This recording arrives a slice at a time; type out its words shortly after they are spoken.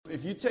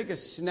if you take a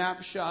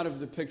snapshot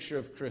of the picture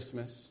of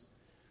Christmas,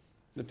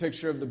 the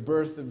picture of the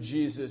birth of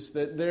Jesus,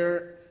 that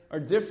there are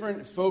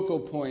different focal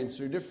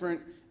points or different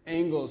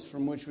angles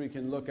from which we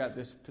can look at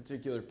this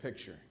particular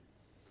picture.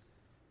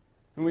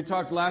 And we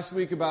talked last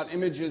week about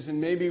images, and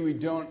maybe we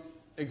don't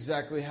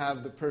exactly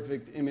have the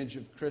perfect image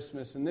of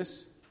Christmas. And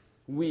this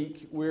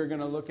week, we're going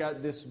to look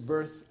at this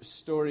birth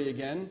story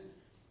again.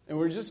 And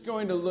we're just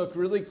going to look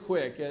really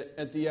quick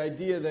at the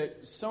idea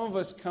that some of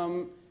us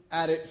come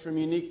at it from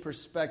unique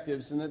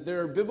perspectives, and that there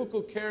are biblical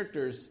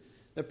characters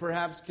that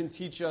perhaps can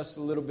teach us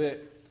a little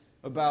bit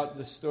about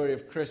the story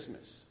of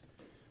Christmas.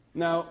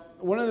 Now,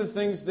 one of the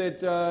things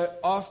that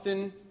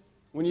often,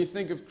 when you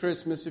think of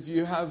Christmas, if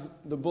you have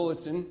the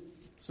bulletin,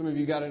 some of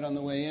you got it on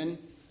the way in,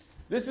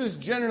 this is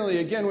generally,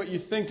 again, what you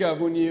think of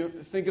when you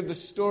think of the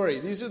story.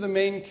 These are the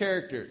main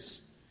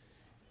characters.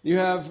 You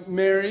have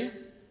Mary,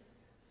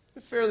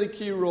 a fairly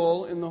key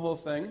role in the whole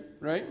thing,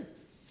 right?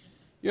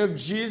 You have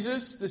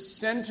Jesus, the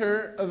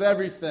center of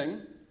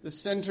everything, the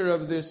center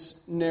of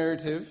this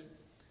narrative.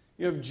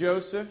 You have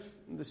Joseph,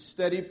 the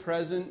steady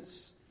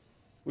presence.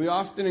 We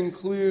often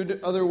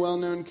include other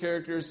well-known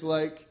characters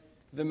like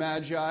the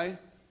Magi,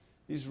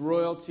 these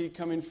royalty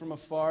coming from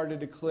afar to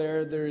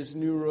declare there is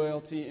new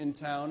royalty in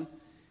town.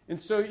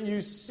 And so you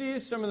see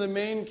some of the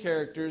main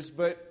characters,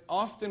 but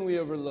often we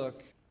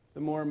overlook the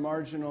more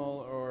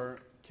marginal or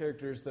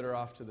characters that are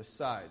off to the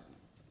side.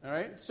 All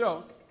right?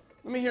 So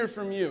let me hear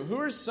from you. Who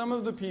are some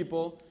of the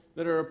people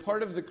that are a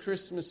part of the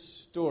Christmas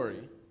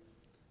story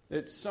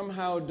that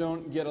somehow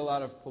don't get a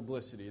lot of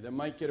publicity, that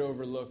might get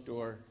overlooked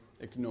or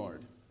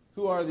ignored?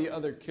 Who are the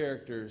other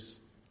characters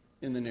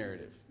in the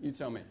narrative? You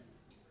tell me.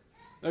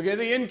 Okay,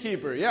 the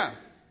innkeeper. Yeah,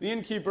 the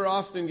innkeeper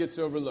often gets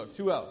overlooked.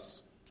 Who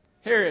else?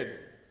 Herod.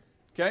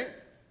 Okay?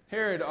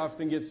 Herod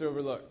often gets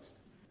overlooked.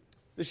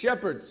 The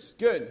shepherds.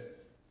 Good.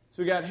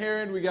 So we got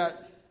Herod, we got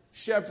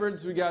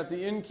shepherds, we got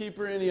the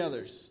innkeeper. Any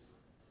others?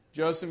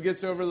 Joseph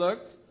gets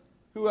overlooked.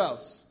 Who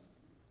else?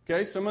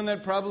 Okay, someone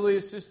that probably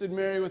assisted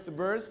Mary with the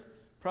birth.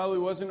 Probably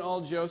wasn't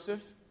all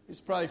Joseph.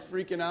 He's probably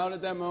freaking out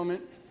at that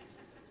moment.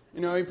 You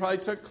know, he probably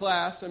took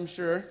class, I'm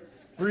sure.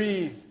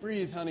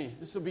 Breathe, honey.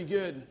 This will be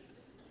good.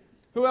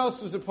 Who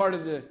else was a part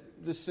of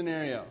the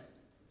scenario?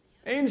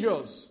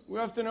 Angels. We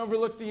often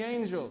overlook the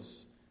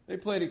angels. They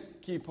played a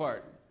key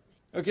part.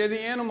 Okay, the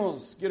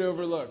animals get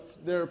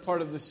overlooked. They're a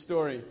part of the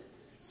story.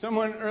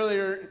 Someone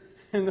earlier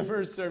in the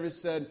first service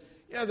said,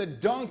 yeah, the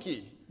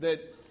donkey that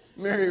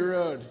Mary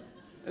rode.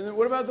 And then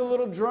what about the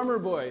little drummer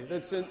boy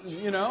that's in,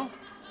 you know?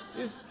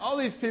 All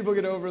these people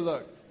get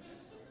overlooked.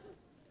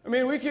 I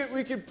mean, we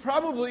could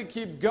probably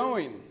keep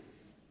going.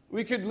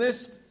 We could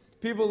list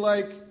people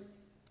like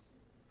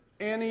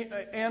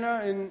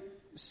Anna and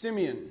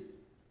Simeon,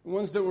 the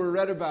ones that were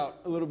read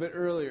about a little bit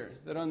earlier,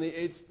 that on the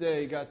 8th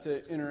day got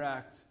to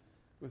interact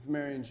with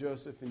Mary and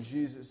Joseph and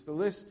Jesus. The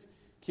list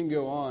can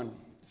go on.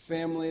 The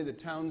family, the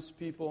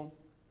townspeople.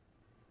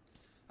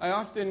 I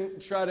often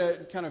try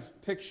to kind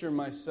of picture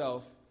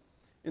myself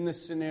in the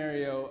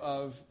scenario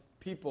of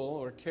people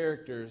or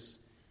characters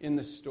in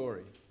the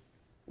story.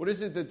 What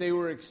is it that they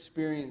were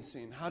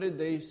experiencing? How did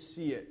they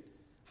see it?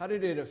 How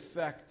did it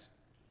affect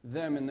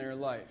them in their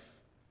life?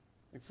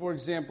 Like, for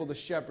example, the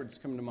shepherds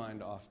come to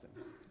mind often.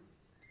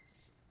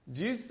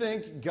 Do you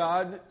think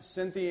God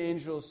sent the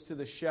angels to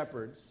the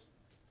shepherds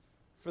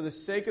for the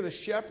sake of the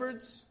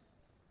shepherds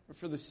or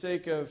for the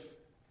sake of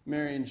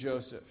Mary and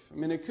Joseph? I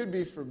mean, it could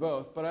be for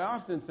both, but I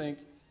often think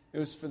it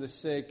was for the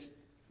sake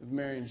of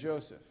Mary and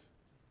Joseph.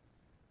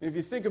 And if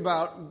you think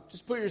about,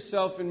 just put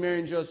yourself in Mary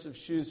and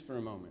Joseph's shoes for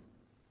a moment.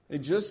 They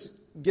just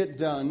get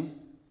done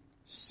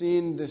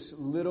seeing this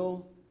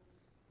little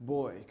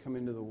boy come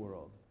into the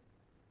world.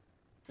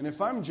 And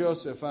if I'm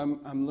Joseph,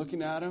 I'm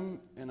looking at him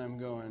and I'm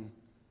going,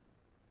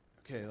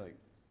 okay, like,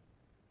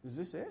 is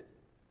this it?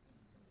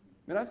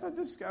 Man, I thought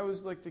this guy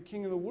was like the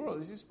king of the world.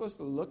 Is he supposed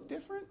to look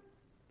different?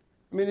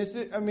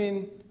 I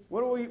mean,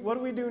 what do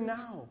we do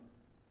now?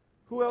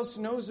 Who else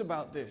knows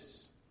about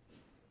this?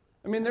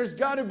 I mean, there's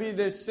got to be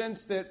this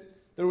sense that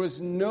there was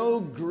no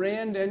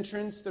grand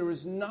entrance. There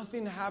was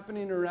nothing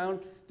happening around.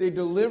 They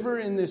deliver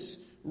in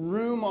this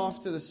room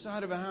off to the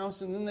side of a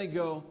house, and then they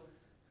go,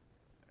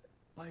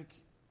 like,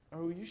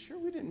 are you sure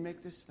we didn't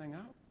make this thing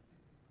up?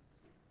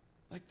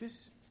 Like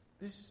this,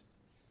 there's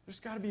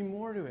got to be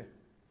more to it.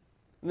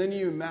 And then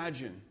you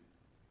imagine,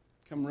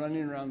 come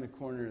running around the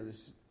corner of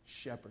this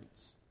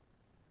shepherds.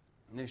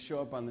 And they show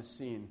up on the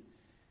scene,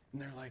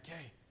 and they're like,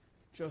 hey,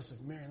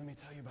 Joseph, Mary, let me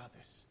tell you about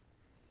this.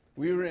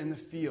 We were in the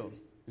field.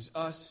 It was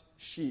us,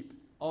 sheep.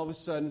 All of a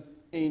sudden,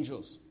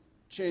 angels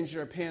changed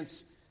our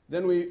pants.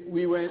 Then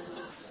we went,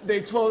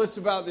 they told us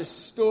about this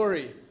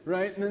story,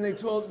 right? And then they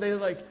told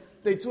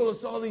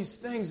us all these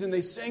things, and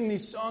they sang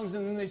these songs,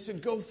 and then they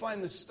said, go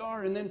find the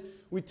star. And then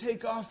we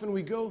take off, and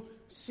we go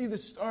see the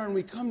star, and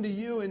we come to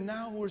you, and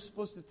now we're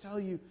supposed to tell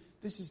you,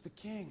 this is the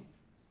king.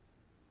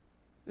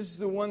 This is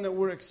the one that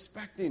we're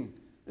expecting.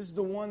 This is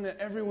the one that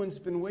everyone's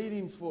been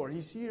waiting for.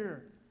 He's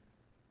here.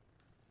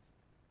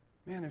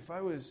 Man, if I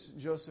was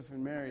Joseph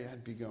and Mary,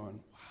 I'd be going,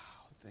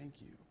 wow, thank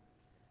you.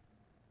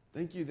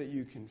 Thank you that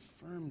you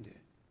confirmed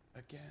it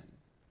again.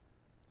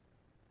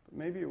 But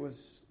maybe it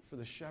was for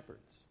the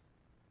shepherds.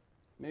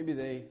 Maybe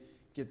they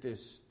get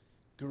this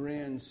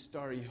grand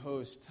starry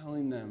host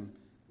telling them,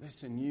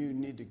 listen, you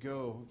need to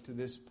go to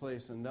this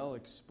place, and they'll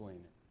explain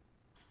it.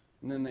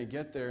 And then they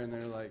get there and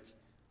they're like,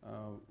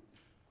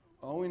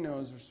 all we know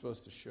is we're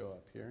supposed to show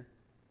up here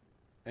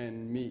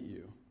and meet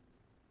you.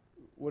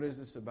 What is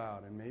this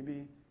about? And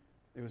maybe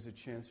it was a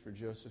chance for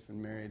Joseph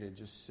and Mary to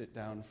just sit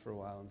down for a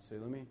while and say,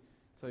 let me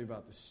tell you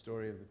about the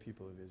story of the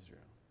people of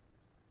Israel.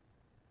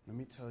 Let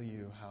me tell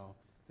you how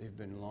they've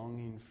been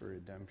longing for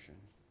redemption.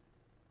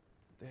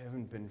 They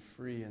haven't been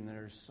free, and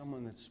there's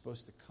someone that's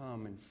supposed to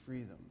come and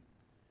free them.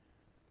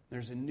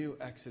 There's a new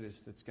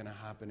exodus that's going to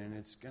happen, and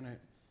it's going to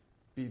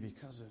be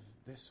because of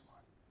this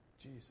one,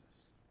 Jesus.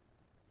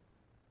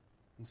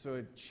 And so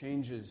it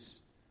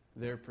changes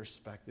their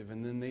perspective,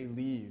 and then they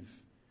leave,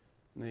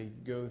 and they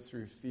go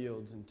through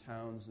fields and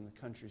towns and the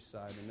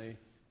countryside, and they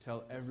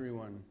tell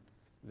everyone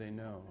they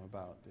know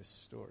about this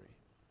story.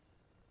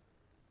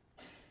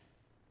 I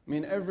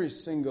mean, every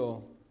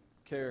single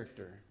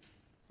character,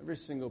 every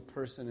single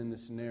person in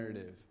this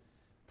narrative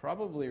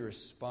probably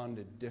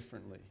responded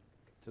differently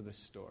to the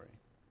story.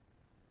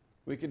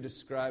 We could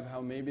describe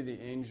how maybe the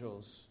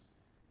angels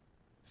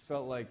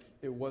felt like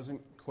it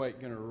wasn't quite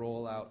going to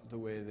roll out the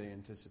way they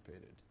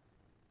anticipated.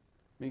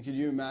 I mean, could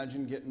you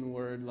imagine getting the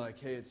word like,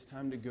 hey, it's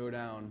time to go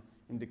down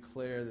and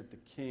declare that the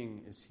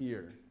king is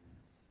here?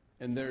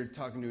 And they're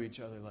talking to each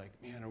other like,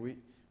 man, are we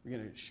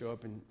going to show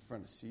up in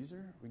front of Caesar?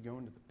 Are we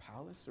going to the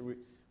palace?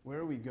 Where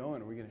are we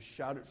going? Are we going to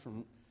shout it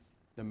from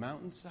the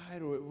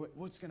mountainside? Or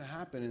what's going to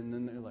happen? And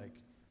then they're like,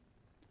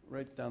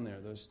 right down there,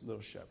 those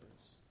little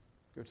shepherds.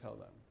 Go tell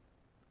them.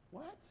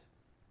 What?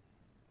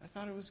 I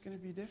thought it was going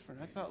to be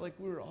different. I thought like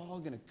we were all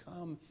going to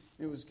come.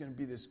 It was going to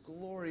be this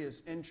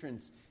glorious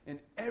entrance, and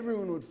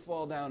everyone would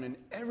fall down, and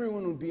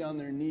everyone would be on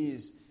their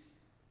knees.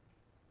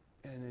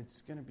 And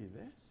it's going to be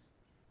this?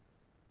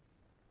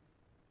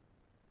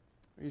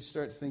 Or you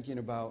start thinking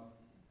about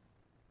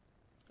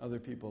other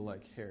people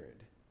like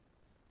Herod.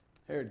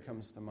 Herod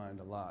comes to mind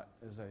a lot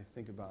as I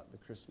think about the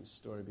Christmas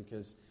story,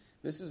 because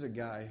this is a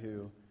guy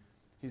who,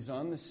 he's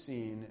on the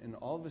scene, and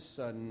all of a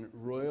sudden,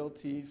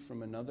 royalty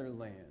from another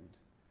land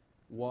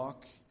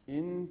walk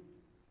into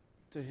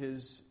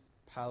his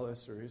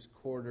palace or his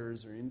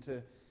quarters or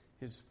into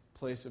his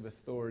place of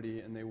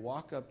authority, and they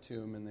walk up to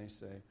him and they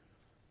say,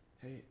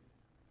 hey,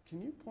 can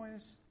you point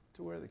us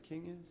to where the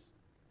king is?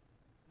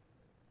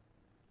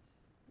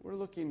 We're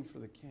looking for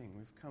the king.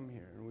 We've come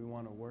here and we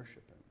want to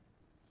worship him.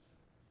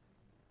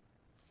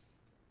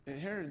 And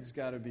Herod's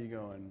got to be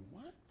going,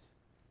 what?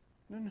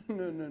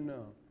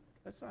 No.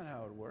 That's not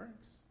how it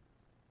works.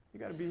 You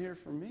got to be here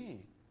for me.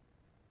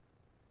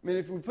 I mean,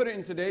 if we put it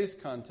in today's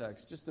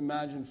context, just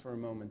imagine for a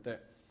moment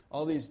that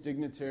all these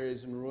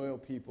dignitaries and royal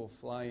people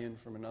fly in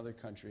from another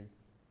country,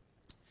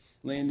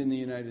 land in the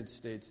United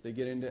States. They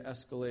get into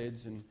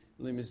Escalades and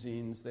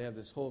limousines. They have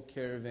this whole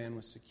caravan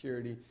with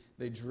security.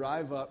 They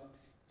drive up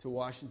to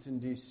Washington,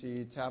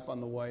 D.C., tap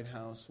on the White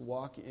House,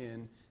 walk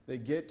in. They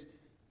get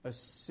a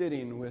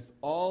sitting with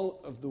all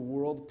of the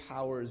world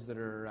powers that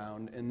are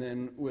around, and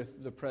then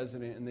with the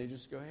president, and they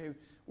just go, hey,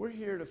 we're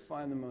here to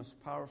find the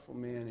most powerful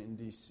man in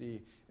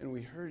D.C., and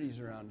we heard he's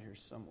around here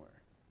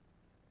somewhere.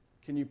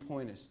 Can you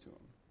point us to him?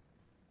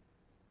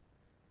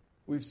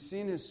 We've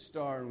seen his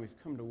star, and we've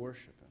come to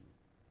worship him.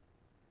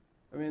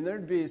 I mean,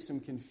 there'd be some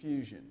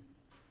confusion.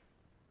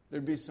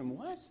 There'd be some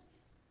what?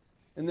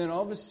 And then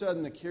all of a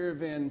sudden, the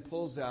caravan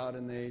pulls out,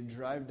 and they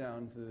drive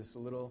down to this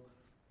little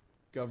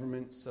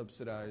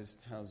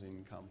government-subsidized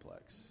housing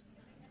complex.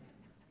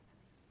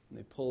 And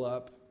they pull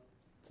up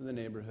to the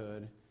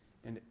neighborhood,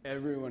 and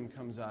everyone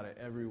comes out of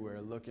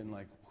everywhere looking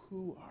like,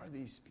 who are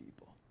these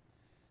people?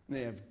 And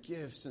they have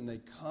gifts, and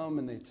they come,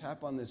 and they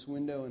tap on this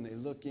window, and they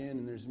look in,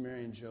 and there's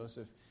Mary and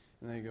Joseph,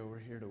 and they go, we're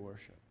here to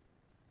worship.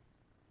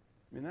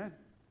 I mean, that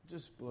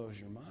just blows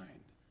your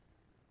mind.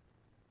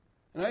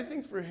 And I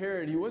think for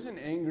Herod, he wasn't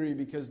angry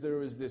because there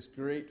was this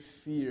great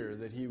fear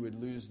that he would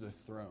lose the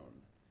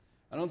throne.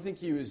 I don't think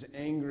he was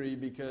angry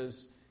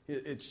because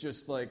it's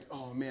just like,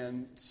 oh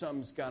man,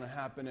 something's going to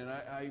happen and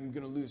I'm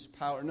going to lose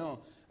power. No,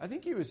 I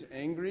think he was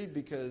angry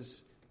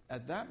because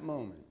at that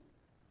moment,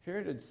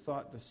 Herod had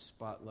thought the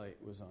spotlight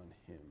was on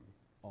him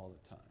all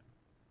the time.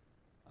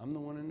 I'm the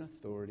one in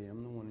authority.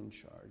 I'm the one in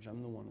charge.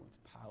 I'm the one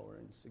with power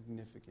and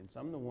significance.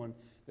 I'm the one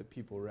that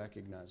people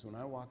recognize. When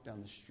I walk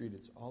down the street,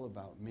 it's all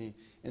about me.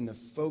 And the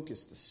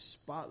focus, the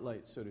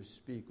spotlight, so to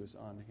speak, was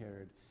on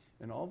Herod.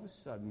 And all of a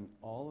sudden,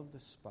 all of the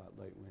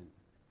spotlight went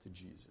to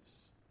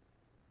Jesus.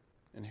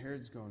 And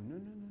Herod's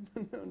going,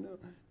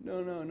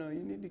 no,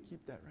 you need to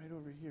keep that right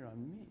over here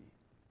on me.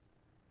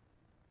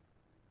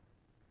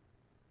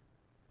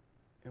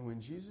 And when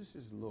Jesus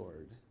is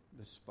Lord,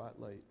 the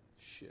spotlight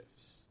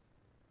shifts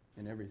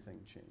and everything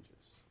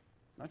changes.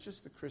 Not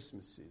just the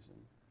Christmas season,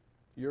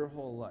 your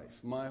whole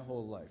life, my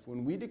whole life.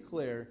 When we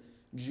declare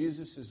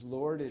Jesus is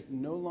Lord, it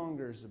no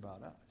longer is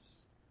about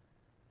us.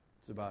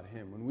 It's about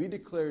him. When we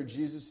declare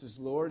Jesus is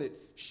Lord, it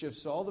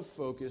shifts all the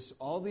focus,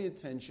 all the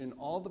attention,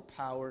 all the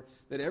power,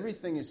 that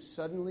everything is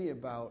suddenly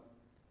about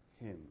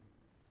him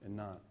and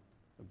not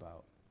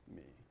about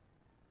me.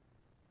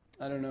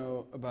 I don't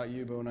know about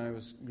you, but when I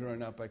was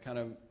growing up, I kind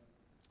of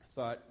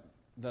thought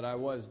that I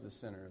was the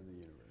center of the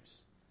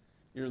universe.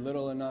 You're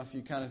little enough,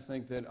 you kind of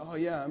think that, oh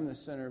yeah, I'm the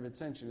center of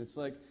attention. It's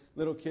like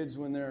little kids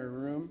when they're in a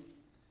room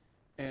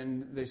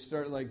and they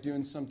start like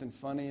doing something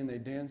funny and they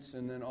dance,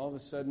 and then all of a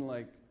sudden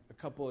like a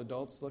couple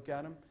adults look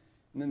at them,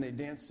 and then they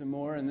dance some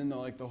more, and then they're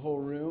like the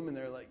whole room, and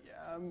they're like,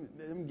 yeah,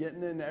 I'm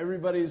getting it, and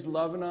everybody's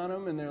loving on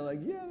them, and they're like,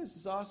 yeah, this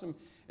is awesome.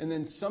 And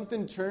then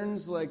something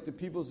turns like the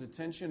people's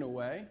attention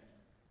away.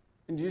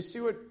 And do you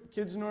see what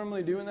kids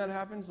normally do when that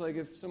happens? Like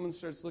if someone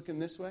starts looking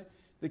this way,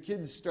 the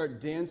kids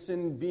start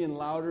dancing, being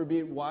louder,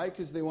 why?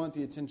 Because they want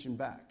the attention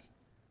back.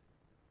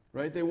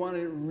 Right? They want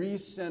it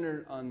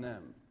re-centered on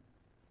them.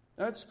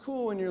 That's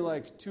cool when you're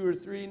like 2 or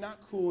 3,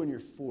 not cool when you're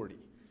 40,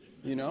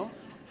 you know?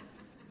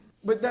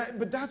 But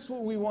that's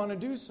what we want to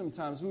do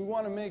sometimes. We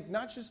want to make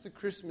not just the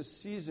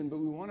Christmas season, but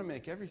we want to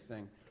make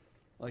everything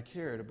like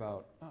Herod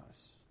about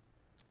us.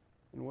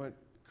 And what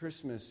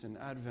Christmas and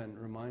Advent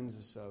reminds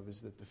us of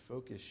is that the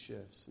focus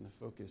shifts, and the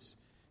focus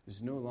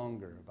is no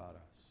longer about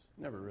us.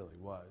 It never really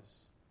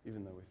was,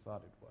 even though we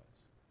thought it was.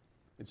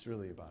 It's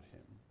really about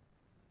him.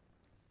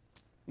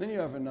 And then you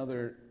have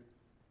another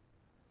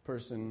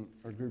person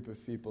or group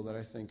of people that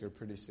I think are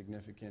pretty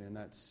significant, and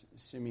that's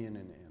Simeon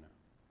and Anna.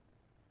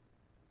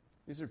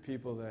 These are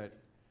people that,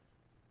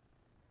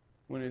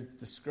 when it's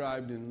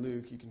described in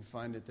Luke, you can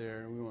find it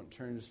there, and we won't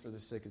turn just for the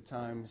sake of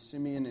time.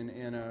 Simeon and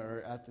Anna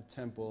are at the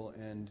temple,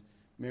 and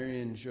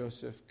Mary and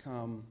Joseph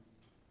come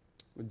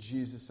with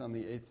Jesus on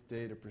the 8th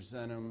day to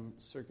present him.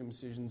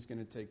 Circumcision's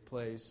going to take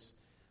place.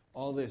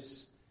 All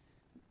this,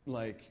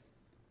 like,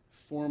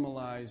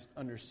 formalized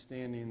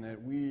understanding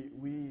that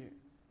we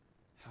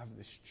have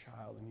this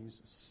child, and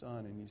he's a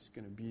son, and he's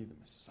going to be the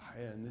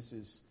Messiah, and this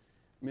is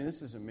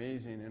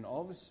amazing. And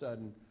all of a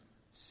sudden,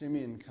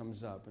 Simeon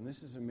comes up, and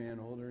this is a man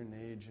older in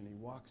age, and he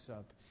walks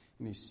up,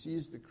 and he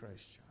sees the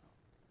Christ child.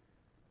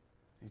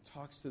 He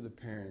talks to the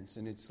parents,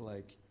 and it's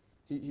like,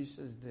 he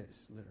says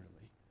this,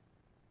 literally,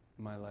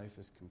 my life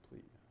is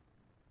complete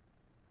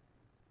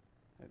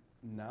now.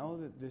 Now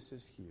that this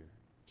is here,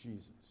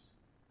 Jesus,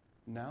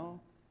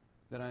 now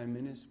that I am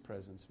in his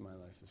presence, my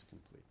life is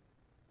complete.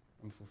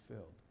 I'm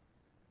fulfilled.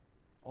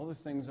 All the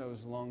things I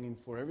was longing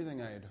for,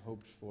 everything I had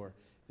hoped for,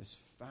 has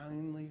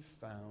finally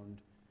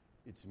found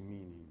its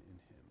meaning in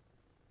him.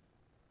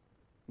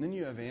 And then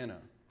you have Anna. It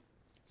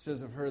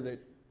says of her that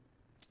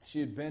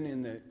she had been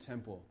in the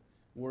temple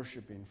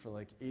worshiping for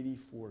like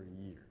 84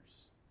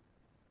 years.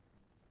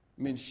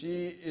 I mean,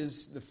 she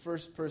is the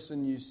first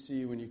person you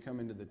see when you come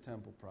into the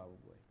temple,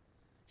 probably.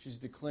 She's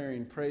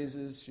declaring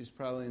praises. She's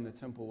probably in the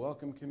temple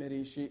welcome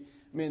committee.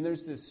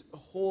 There's this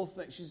whole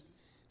thing.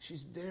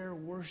 She's there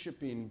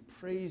worshiping,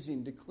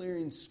 praising,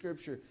 declaring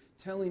scripture,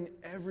 telling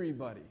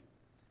everybody,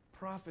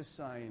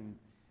 prophesying.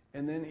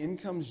 And then in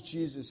comes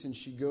Jesus, and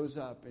she goes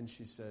up and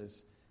she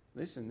says,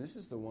 listen, this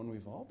is the one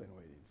we've all been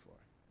waiting for.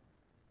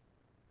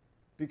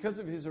 Because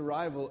of his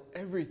arrival,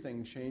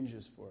 everything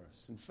changes for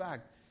us. In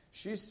fact,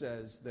 she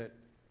says that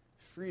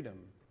freedom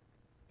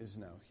is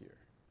now here.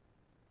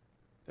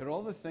 That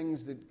all the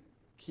things that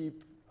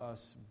keep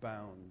us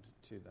bound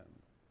to them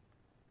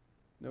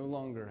no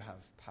longer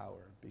have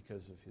power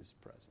because of his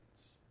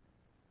presence.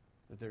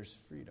 That there's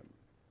freedom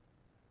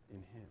in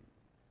him.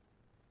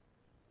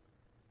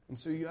 And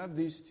so you have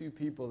these two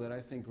people that I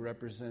think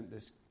represent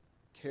this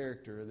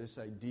character, this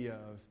idea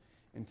of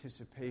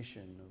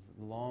anticipation,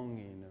 of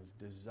longing, of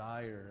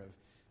desire,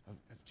 of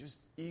just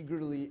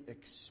eagerly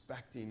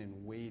expecting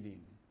and waiting.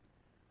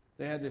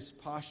 They had this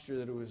posture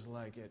that it was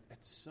like at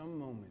some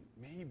moment,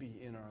 maybe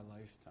in our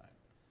lifetime,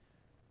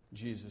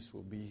 Jesus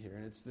will be here.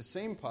 And it's the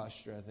same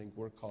posture I think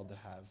we're called to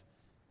have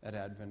at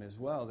Advent as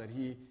well, that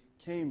he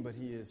came, but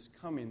he is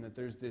coming, that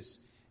there's this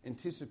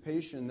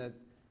anticipation that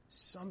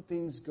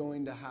something's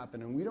going to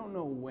happen, and we don't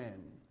know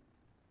when,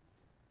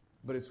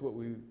 but it's what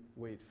we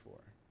wait for.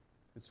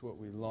 It's what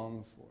we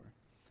long for.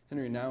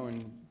 Henry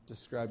Nouwen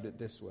described it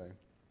this way.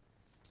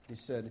 He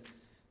said,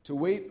 to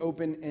wait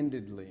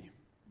open-endedly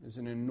is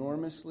an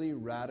enormously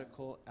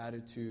radical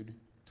attitude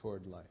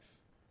toward life.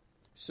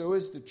 So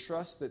is to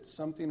trust that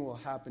something will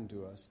happen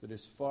to us that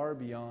is far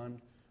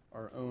beyond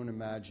our own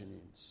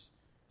imaginings.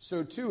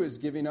 So too is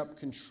giving up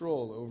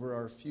control over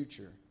our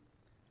future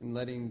and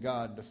letting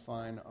God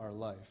define our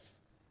life,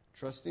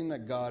 trusting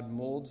that God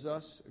molds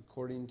us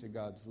according to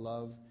God's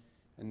love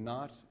and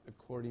not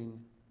according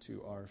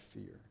to our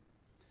fear.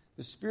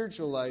 The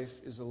spiritual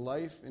life is a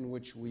life in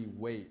which we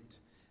wait,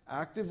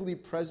 actively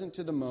present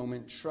to the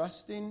moment,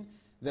 trusting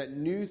that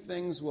new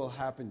things will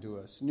happen to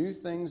us, new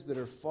things that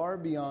are far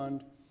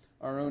beyond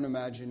our own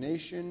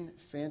imagination,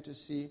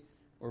 fantasy,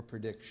 or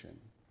prediction.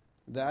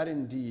 That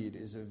indeed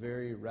is a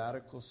very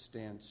radical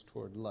stance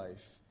toward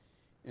life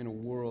in a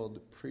world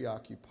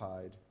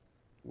preoccupied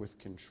with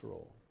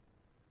control.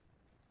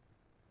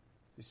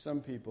 See,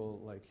 some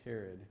people, like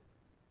Herod,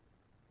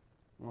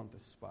 want the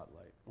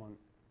spotlight, want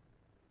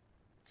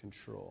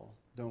control,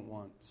 don't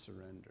want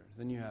surrender.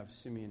 Then you have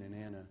Simeon and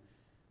Anna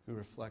who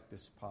reflect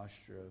this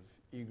posture of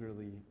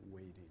eagerly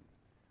waiting,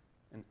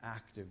 an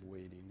active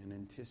waiting, an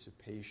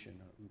anticipation,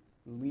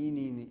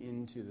 leaning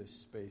into the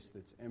space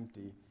that's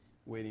empty,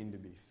 waiting to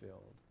be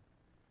filled.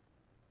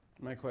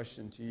 My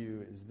question to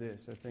you is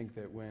this. I think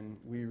that when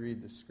we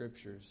read the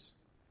scriptures,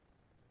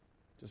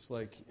 just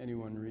like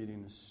anyone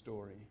reading a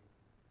story,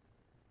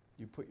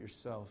 you put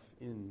yourself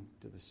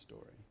into the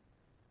story.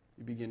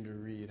 You begin to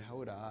read, how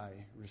would I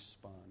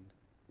respond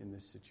in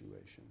this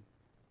situation?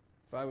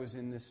 If I was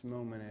in this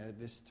moment at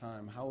this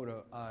time, how would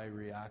I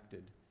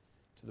reacted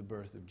to the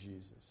birth of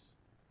Jesus?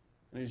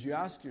 And as you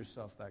ask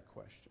yourself that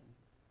question,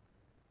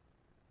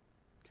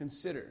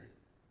 consider,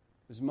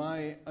 does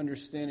my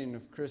understanding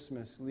of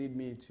Christmas lead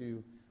me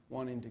to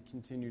wanting to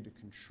continue to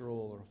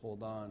control or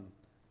hold on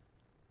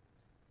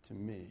to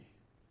me?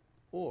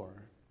 Or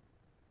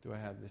do I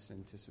have this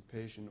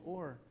anticipation?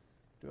 Or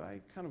do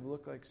I kind of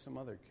look like some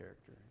other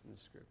character in the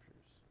scriptures?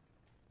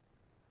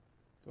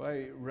 Do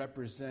I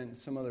represent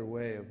some other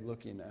way of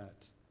looking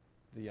at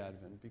the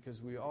Advent?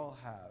 Because we all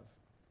have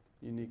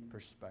unique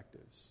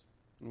perspectives.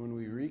 And when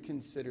we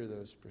reconsider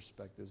those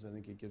perspectives, I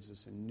think it gives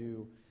us a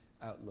new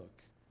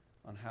outlook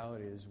on how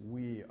it is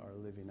we are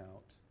living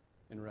out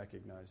and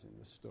recognizing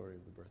the story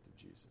of the birth of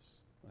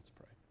Jesus. Let's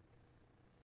pray.